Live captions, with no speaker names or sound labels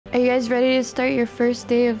Are you guys ready to start your first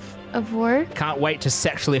day of work? Can't wait to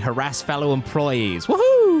sexually harass fellow employees.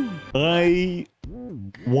 Woohoo! I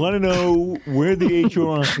want to know where the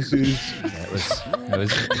HR office is. Yeah, it was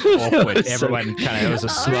awkward. Everyone kind of, it was a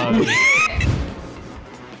slow.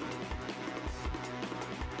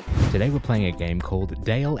 Today we're playing a game called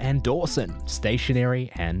Dale and Dawson, Stationery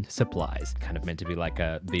and Supplies. Kind of meant to be like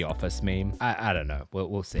a The Office meme. I don't know.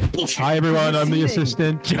 We'll see. Hi everyone, I'm the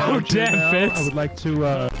assistant. Oh, damn, Fitz. I would like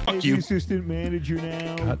to... Fuck you. Assistant manager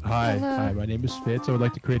now. Hi, my name is Fitz. I would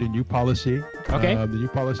like to create a new policy. Okay. The new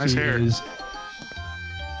policy is...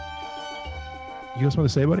 You guys want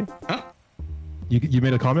to say, buddy? Huh? You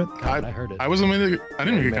made a comment? I heard it. I wasn't in the, I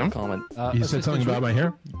didn't hear you comment. You said something about my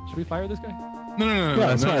hair? Should we fire this guy? No, Yeah,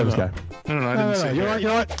 let's fire this guy. No, I didn't say You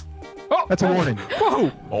know what? Oh, that's a warning. Whoa!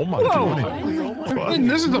 Oh my warning.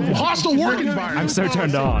 This is a hostile work environment. I'm so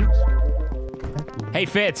turned on. Hey,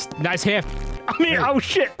 Fitz. Nice hair. I mean, oh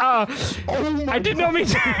shit. I did not mean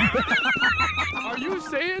to. Are you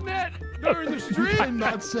saying that during the stream? I'm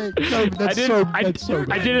not saying. No, that's so bad.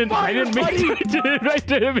 I didn't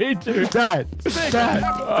mean to. Dad.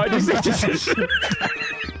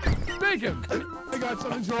 Make him. I got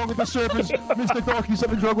something's wrong with the service. Mr. Dorky,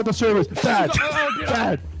 something's wrong with the service. Dad.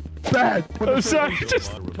 I'm sorry.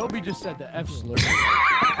 Toby just said the F slur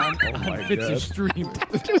on Fitz's stream.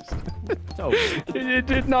 It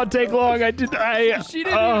did not take long. She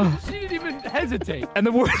didn't even hesitate. And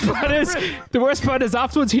the worst part is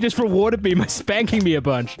afterwards he just rewarded me by spanking me a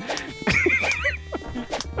bunch.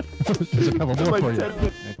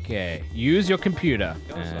 Okay, use your computer.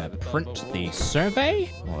 Print the survey.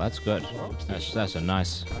 Well, that's good.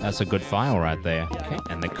 That's a good file right there. Okay,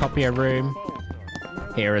 and the copier room.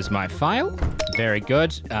 Here is my file. Very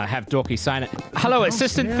good. Have Dorky sign it. Hello,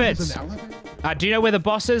 Assistant Fitz. Do you know where the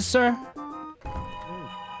boss is, sir?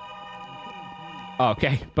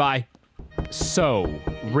 Okay, bye. So,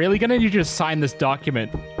 really gonna need you to sign this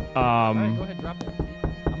document. All right, go ahead, drop it.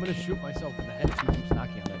 I'm gonna shoot myself in the head if he keeps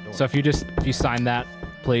knocking on that door. So if you sign that,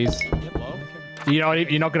 please. Yep, well,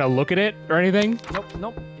 you're not gonna look at it or anything?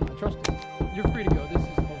 Nope. Trust me. You're free to go. This is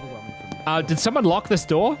overwhelming for me. Did someone lock this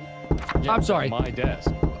door? Yeah, I'm sorry. My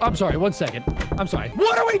desk. I'm sorry. 1 second. I'm sorry.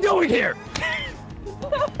 What are we doing here?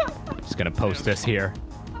 Just gonna post this here.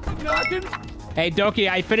 Knocking. Hey, Doki,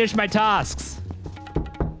 I finished my tasks.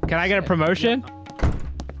 Can I get a promotion?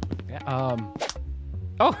 Yeah,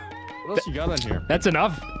 Oh. What else you got on here? That's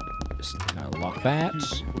enough. Just gonna lock that.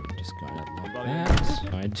 Just gonna lock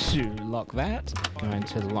that. Going to lock that. Going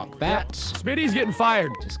to lock that. Smitty's getting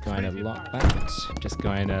fired. Just going to lock that. Just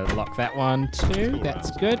going to lock that one too.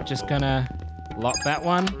 That's good. Just gonna lock that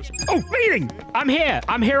one. Oh, meeting! I'm here.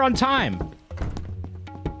 I'm here on time.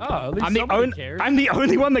 Oh, at least somebody cares. I'm the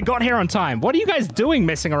only one that got here on time. What are you guys doing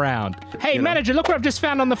messing around? Hey, manager, look what I've just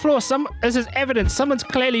found on the floor. This is evidence. Someone's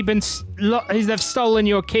clearly been, they've stolen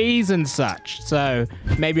your keys and such. So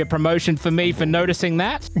maybe a promotion for me for noticing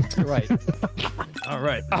that. Right. All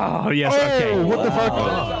right. Oh, yes, okay. What the fuck?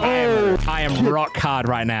 I am rock hard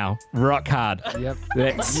right now. Rock hard. Yep.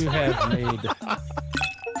 That's... You have made...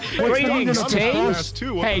 Greetings, team.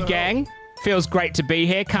 Hey, gang. Feels great to be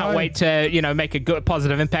here. Can't wait to, make a good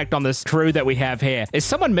positive impact on this crew that we have here. Is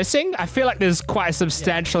someone missing? I feel like there's quite a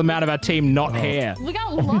substantial amount of our team not here. We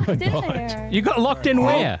got locked in there. You got locked in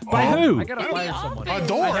where? By who? I gotta fire someone. A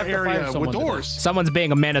door area with doors. Someone's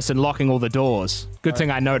being a menace and locking all the doors. Good thing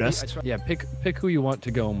I noticed. Yeah, pick who you want to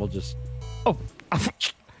go and we'll just... Oh. Oh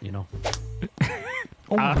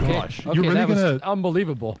my gosh. Okay, that was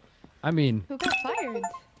unbelievable. I mean... Who got fired?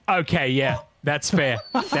 Okay, yeah. That's fair.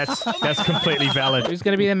 That's completely valid. Who's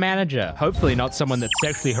gonna be the manager? Hopefully not someone that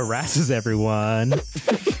sexually harasses everyone.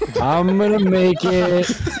 I'm gonna make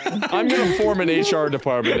it. I'm gonna form an HR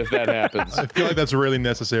department if that happens. I feel like that's really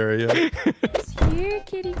necessary, yeah. Here,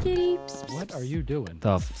 kitty. What are you doing?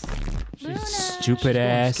 Stupid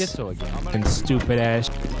ass. Schizo again. And stupid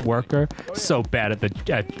ass worker. So bad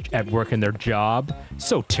at working their job.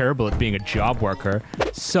 So terrible at being a job worker.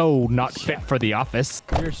 So not fit for the office.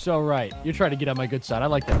 You're so right. You're trying to get on my good side. I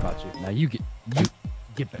like that about you. Now you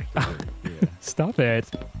get back to work. Yeah. Stop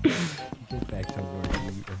it. Get back to work.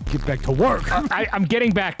 Get back to work. I'm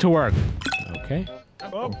getting back to work. Okay.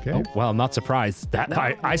 Okay. Oh, well, I'm not surprised.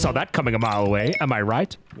 I saw that coming a mile away. Am I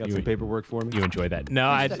right? You got some paperwork for me? You enjoy that?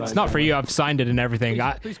 No, it's not for you. I've signed it and everything.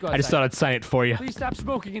 Please go I just thought I'd sign it for you. Please stop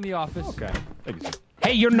smoking in the office. Okay. Thank you, sir.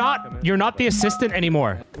 Hey, you're not the assistant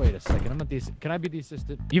anymore. Wait a second. I'm not the. Can I be the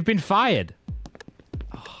assistant? You've been fired.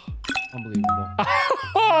 Unbelievable.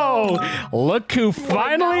 Oh, look who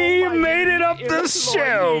finally made it up the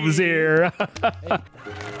shelves here.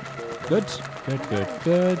 Good. I did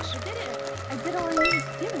it. I did all I needed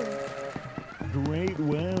to do.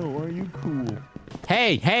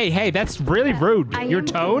 Hey, that's really rude. I Your am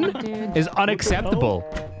tone dude. is unacceptable.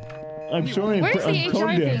 I'm sorry. Where's the I'm HR tone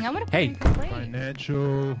thing? deaf. I'm gonna put Hey. in a complaint.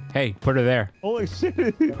 Financial. Hey, put her there. All I said,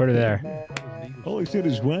 Put her there. all I said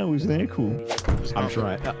is, wow, is that cool? I'm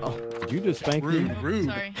trying. Did you just spank me Rude.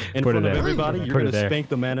 Sorry. in Put front it of there. everybody? You're Put it gonna there. spank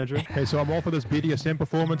the manager? Okay, so I'm all for this BDSM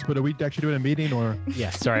performance, but are we actually doing a meeting or? Yeah,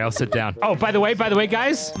 sorry, I'll sit down. Oh, by the way,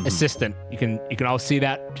 guys, assistant. You can all see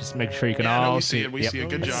that. Just make sure you can all we see it. We Yep. see it.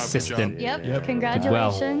 Good job. Assistant. Yep. Yep.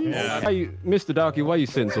 Congratulations. Yeah. Why you, Mr. Docky, why you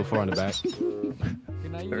sitting so far in the back?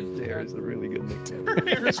 Third hair is a really good nickname.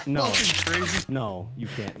 No. Fucking crazy. No, you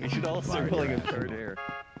can't. We should all start calling him third hair.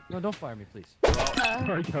 No, don't fire me, please.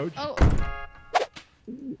 Sorry, coach. Oh.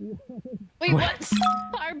 Wait, what?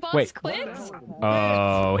 Our boss Wait. quit?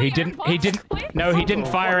 Oh, he didn't. No, he didn't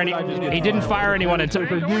fire any. He didn't fire anyone until.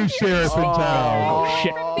 The new sheriff in town. Oh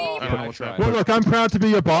shit. I don't know what's that. Well, look, I'm proud to be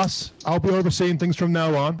your boss. I'll be overseeing things from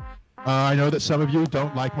now on. I know that some of you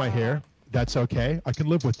don't like my hair. That's okay. I can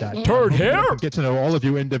live with that. Turd hair? I can get to know all of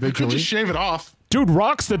you You could individually. just shave it off. Dude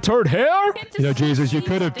rocks the turd hair. You know, Jesus, you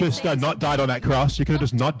could have just not died on that cross. You could have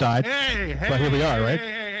just not died. Hey, But here we are, right?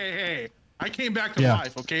 Hey. I came back to Yeah.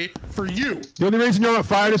 life, okay? For you. The only reason you're not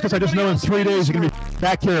fired is because I just know in 3 days you're going to be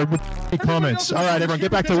back here with comments. All right, everyone,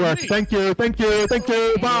 get back to work. Thank you. Bye.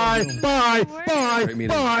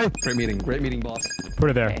 Great meeting, boss. Put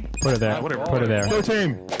her there. Put her there. Put her there. Go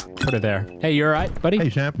team. Put her there. Hey, you alright, buddy? Hey,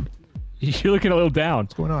 champ. You're looking a little down.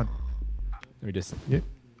 What's going on? Let me just. Yeah.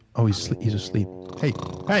 Oh, he's asleep. Hey.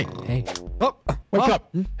 Hey. Oh, wake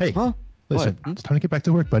up. Hey. Listen, it's time to get back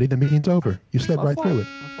to work, buddy. The meeting's over. You slept right through it.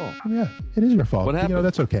 Yeah, it is your fault. What You know, happened?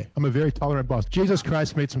 that's okay. I'm a very tolerant boss. Jesus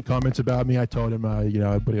Christ made some comments about me. I told him,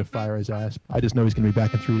 I'm putting a fire his ass. I just know he's going to be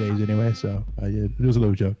back in 3 days anyway, so it was a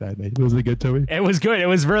little joke that I made. Was it good, Toby? It was good. It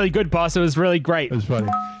was really good, boss. It was really great. It was funny.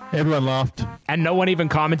 Everyone laughed. And no one even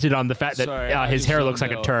commented on the fact that Sorry, I his just hair don't looks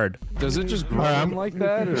like a know. turd. Does it just grow I'm- like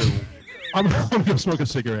that, or? I'm going to smoke a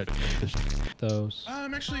cigarette. Those.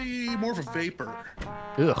 I'm actually more of a vapor.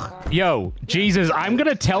 Ugh. Yo, Jesus, I'm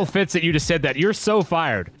gonna tell Fitz that you just said that. You're so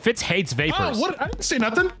fired. Fitz hates vapors. Oh, what? I didn't say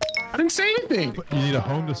nothing. I didn't say anything. You need a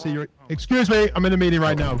home to see your... Excuse me, I'm in a meeting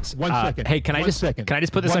right now. One second. Hey, can I One just second. can I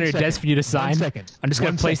just put this One on your second. desk for you to sign? 1 second. I'm just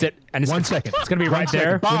gonna One place second. it, and it's 1 second. It's gonna be 1 right second.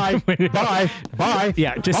 there. Bye.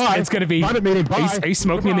 Yeah, just Bye. it's gonna be. Private meeting. Bye. Are you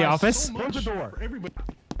smoking in the Goodbye. office? Close the door.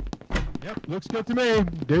 Yep, looks good to me.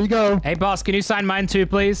 There you go. Hey, boss, can you sign mine too,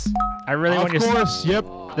 please? I really want Of your course. Yep.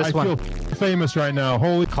 This I one. feel famous right now.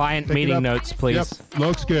 Holy client Pick it meeting up. notes, please. Yep.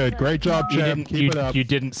 Looks good. Great job, You champ. didn't. Keep it up. You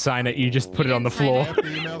didn't sign it. You just put it on the floor.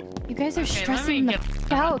 You guys are stressing the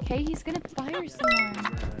f out, okay? He's gonna fire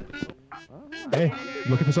someone. Hey,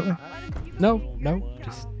 looking for something? No,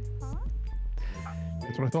 just.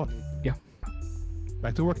 That's what I thought. Yeah.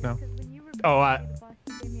 Back to work now. Oh,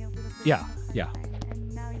 yeah.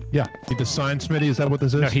 Yeah. Need to sign, Smitty? Is that what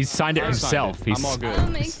this is? No, he's signed it himself. I'm all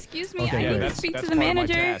good. Excuse me, Okay, I good. need to speak to the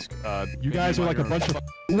manager. You guys are like a bunch of...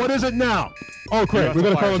 What is it now? Oh, great. We're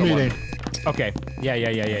going to call a meeting. Okay. Yeah.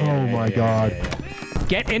 Oh, my God.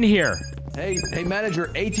 Get in here. Hey,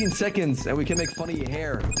 manager, 18 seconds and we can make funny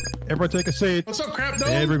hair. Everyone take a seat. What's up, crap?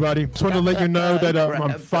 Hey, everybody. Just wanted to let you know that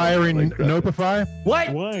I'm firing Nopify. What?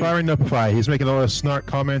 Firing Nopify. He's making a lot of snark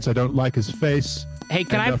comments. I don't like his face. Hey,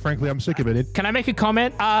 can And, I? frankly, I'm sick of it. Can I make a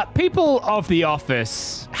comment? People of the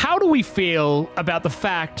office, how do we feel about the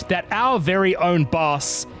fact that our very own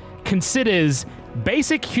boss considers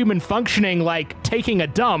basic human functioning like taking a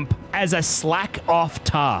dump as a slack-off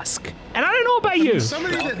task? And I don't know about you.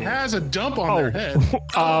 Somebody that has a dump on their head.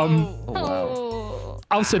 I'll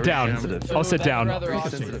sit down. I'll sit down.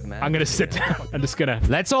 I'm gonna sit down. I'm just gonna.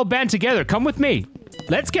 Let's all band together. Come with me.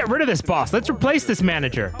 Let's get rid of this boss. Let's replace this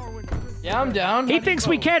manager. Yeah, I'm down. He thinks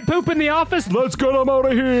we can't poop in the office. Let's get him out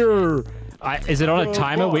of here. Is it on a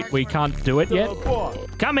timer? We can't do it yet.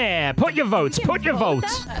 Come here. Put your votes. Put your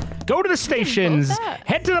votes. Go to the stations.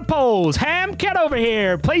 Head to the polls. Ham, get over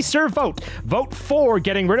here. Place your vote. Vote for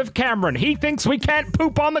getting rid of Cameron. He thinks we can't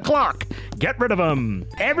poop on the clock. Get rid of him.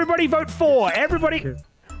 Everybody vote for. Everybody.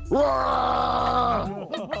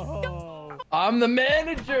 I'm the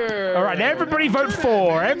manager. All right, everybody vote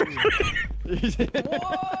for. Everybody.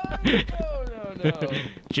 No.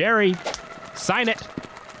 Jerry, sign it.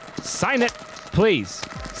 Sign it, please.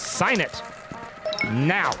 Sign it.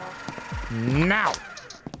 Now.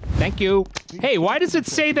 Thank you. Hey, why does it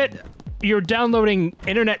say that you're downloading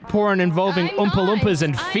internet porn involving Oompa Loompas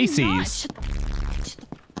and feces?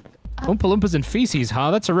 Oompa Loompas and feces,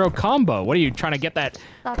 huh? That's a real combo. What are you trying to get that?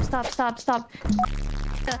 Stop.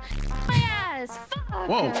 My ass. Fuck.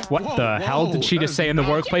 Whoa. What the hell did she just say in the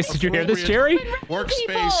workplace? Did you hear this, Jerry?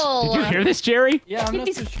 Workspace. Did you hear this, Jerry? Yeah, I'm not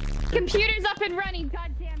These too Computer's up and running.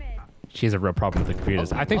 God damn it. She has a real problem with the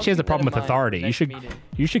computers. I think she has a problem with authority.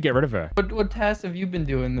 You should get rid of her. What tasks have you been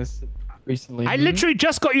doing this recently? I literally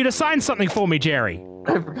just got you to sign something for me, Jerry.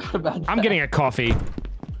 I forgot about that. I'm getting a coffee.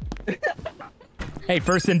 Hey,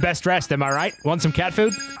 first in, best dressed, am I right? Want some cat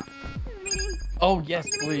food? Oh, yes,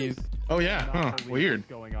 please. Oh, yeah. Huh. Weird.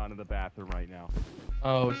 Going on in the bathroom right now.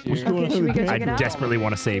 Oh, dear. Okay, should we go I check it out? desperately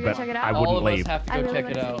want to see, Should we go but check it out? I All wouldn't of us leave. have to I go really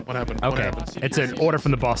check it wanna out. What happened? What Okay, happened? it's an order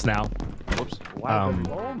from the boss now. Whoops.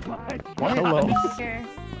 Here.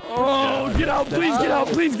 Oh, get out, please get out,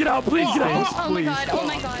 please get out, please get out. Oh my god, oh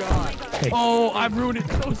my god, oh my god. Oh, I'm ruining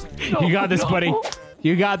it. So, You got this, buddy.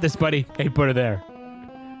 You got this, buddy. Hey, put her there.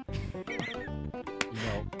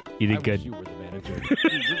 You did good. You were the manager.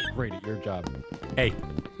 You're great at your job. Hey,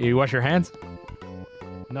 you wash your hands?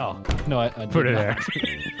 No, I Put her there.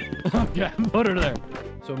 Yeah, put her there.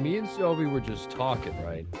 So me and Sylvie were just talking,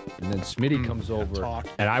 right? And then Smitty comes over,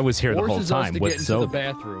 And I was here the whole forces us time to with get into the Zoe.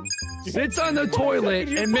 bathroom, sits on the toilet,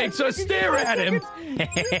 and makes us stare at him.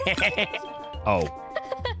 Oh.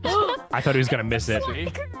 I thought he was going to miss it.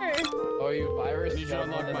 Oh, you virus? You should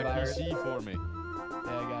unlock my virus? PC for me.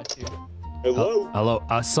 Yeah, I got you. Hello? Hello.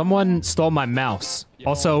 Someone stole my mouse.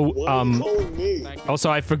 Also, Why are you calling me? also,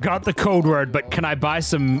 I forgot the code word, but can I buy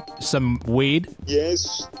some weed?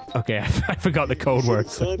 Yes. Okay, I forgot the code You word.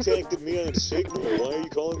 contacted me on Signal. Why are you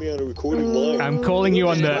calling me on a recorded line? I'm calling you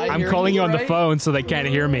on the right? phone so they can't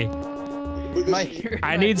hear me. But My this- hearing I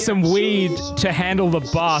right need here. some weed to handle the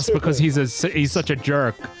boss because he's such a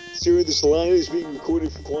jerk. Sir, this line is being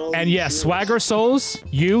recorded for quality. And yes, assurance.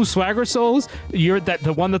 Swagger Souls, you're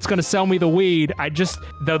the one that's gonna sell me the weed.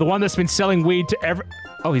 The one that's been selling weed to every.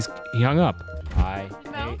 Oh, he hung up. I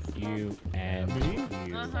hate you and you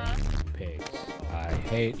pigs. I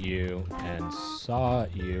hate you and saw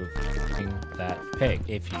you f***ing that pig.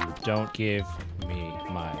 If you don't give me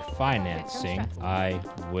my financing, I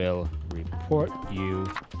will report you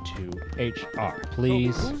to HR.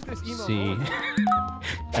 Please see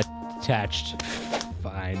attached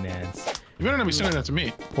finance You better not be sending that to me.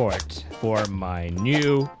 report for my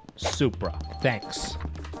new Supra. Thanks.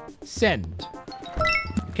 Send.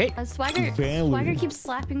 Okay. Swagger keeps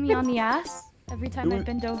slapping me on the ass every time I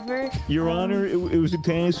bend over. Your Honor, it was a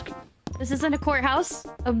task. This isn't a courthouse.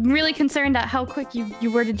 I'm really concerned at how quick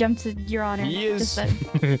you were to jump to Your Honor. He is-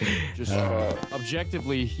 Just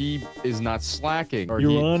Objectively, he is not slacking. Or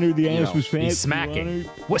Your he, Honor, the you ass know, was fast. He's smacking.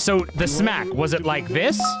 What? So the smack, was it like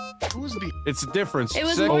this? Who's the? It's a difference. It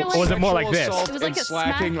was Sex- more like- Or was it more like sexual this? assault it was like and a smack.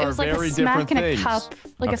 slacking It are was like a very smack different in a things. cup.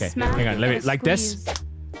 Like Okay, a smack. hang on, let me- and a like this? squeeze.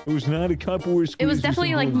 It was not a cup or a squeeze. It was just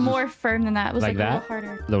definitely a like little- more firm than that. It was Like like a that? little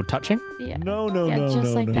harder. A little touching? Yeah. No, no, Yeah, no, just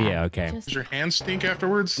no, like no. that. Yeah, okay. Just- Does your hands stink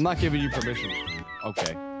afterwards? I'm not giving you permission.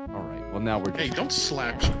 Okay. All right. Well, now we're. Hey, don't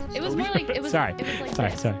slap. It was more like it was. Sorry. It was like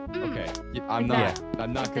Sorry, this. sorry. Okay. I'm Like not. that.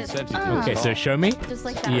 I'm not Like this. consenting to Ah. this Okay, at so all. show me. Just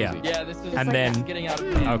like that. Yeah. Yeah, this is And like then- getting out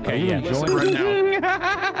of hand. Okay, yeah. Listen right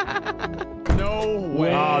now. No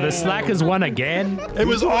way. Oh, the slackers won again. It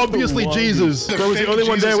was obviously Jesus. There was the only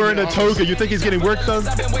one there wearing a toga. You think he's getting work done?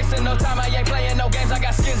 I've been wasting no time, I ain't playing no games. I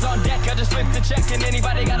got skins on deck, I just flip the check. And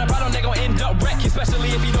anybody got a problem, they gon' end up wreck. Especially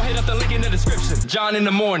if you don't hit up the link in the description. John in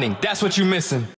the morning, that's what you missing.